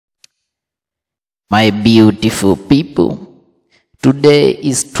My beautiful people, today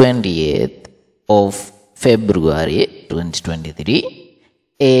is 20th of February 2023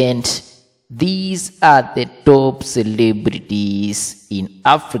 and these are the top celebrities in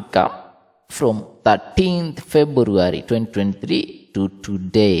Africa from 13th February 2023 to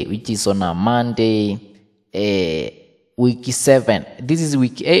today, which is on a Monday, week 7. This is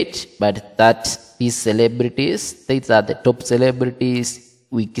week 8, but these celebrities, these are the top celebrities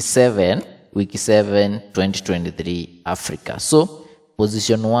week 7 2023 Africa. So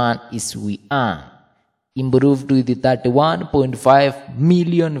position 1 is We Are, improved with 31.5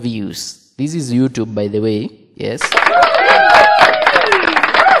 million views. This is YouTube, by the way. Yes.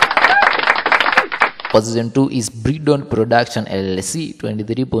 Position 2 is Breedon Production LLC,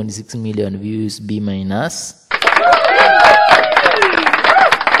 23.6 million views, B minus.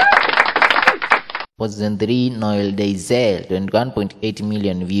 Position 3, Noel Daisel, 21.8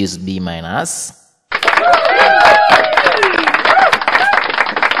 million views, B minus.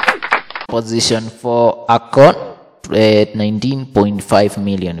 Position 4, Akon, 19.5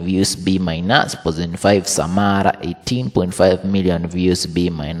 million views, B minus. Position 5, Samara, 18.5 million views, B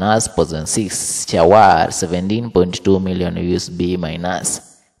minus. Position 6, Chawar, 17.2 million views, B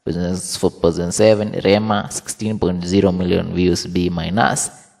minus. Position 7, Rema, 16.0 million views, B minus.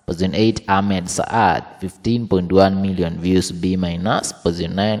 Position 8, Ahmed Saad, 15.1 million views, B minus.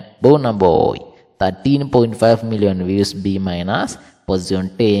 Position 9, Burna Boy, 13.5 million views, B minus. Position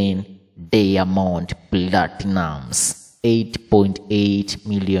 10, Diamond Platinums, 8.8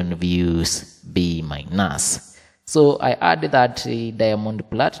 million views, B minus. So I added that Diamond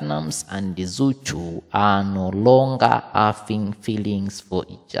Platinums and Zuchu are no longer having feelings for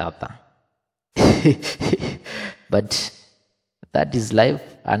each other. But that is life,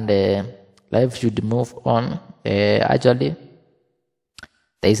 and life should move on. Actually,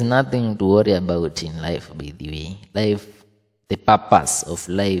 there is nothing to worry about in life, by the way. Life, the purpose of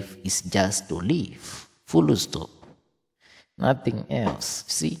life is just to live, full stop, nothing else.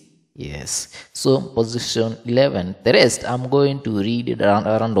 See? Yes. So position 11, the rest I'm going to read it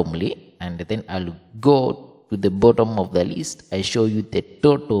randomly, and then I'll go to the bottom of the list. I show you the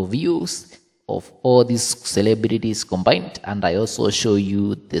total views of all these celebrities combined, and I also show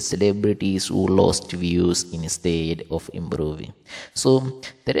you the celebrities who lost views instead of improving. So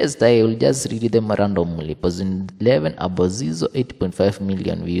the rest I will just read them randomly. Position 11, Abazizo, 8.5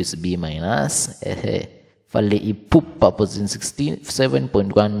 million views, B minus. Fale Ipupa, position 16,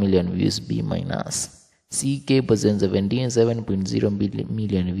 7.1 million views, B minus. CK, position 17, 7.0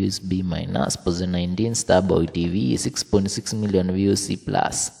 million views, B minus. Position 19, Starboy TV, 6.6 million views, C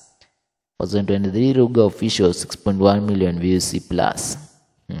plus. Position 23, Ruga Official, 6.1 million views, C plus.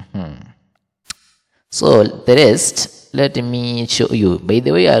 So the rest, let me show you. By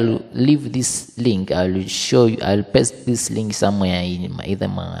the way, I'll leave this link. I'll show you. I'll paste this link somewhere in either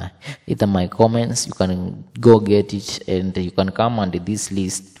my comments. You can go get it, and you can come on this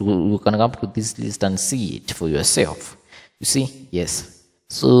list. You can come to this list and see it for yourself. You see? Yes.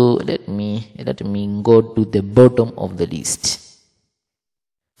 So let me go to the bottom of the list.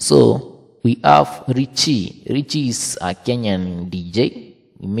 So we have Richie. Richie is a Kenyan DJ.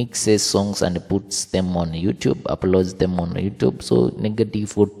 He mixes songs and puts them on YouTube, uploads them on YouTube. So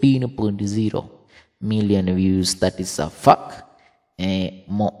negative 14.0 million views. That is a fuck.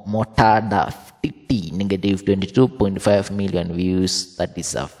 Motada 50, negative 22.5 million views. That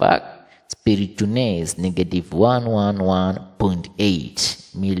is a fuck. Spiritunes, negative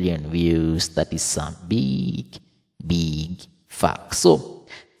 111.8 million views. That is a big fuck. So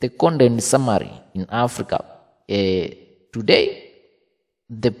the content summary in Africa today,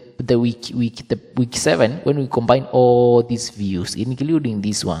 the week 7, when we combine all these views, including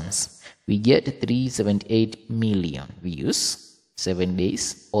these ones, we get 378 million views, 7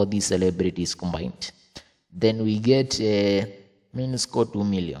 days, all these celebrities combined. Then we get mean score 2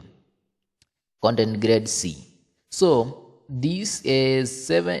 million, content grade C. So this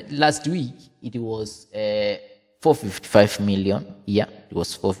is last week it was 455 million. Yeah, it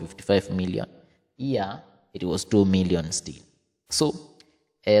was 455 million. Yeah, it was 2 million still. So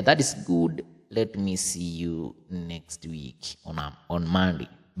that is good. Let me see you next week on Monday.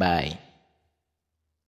 Bye.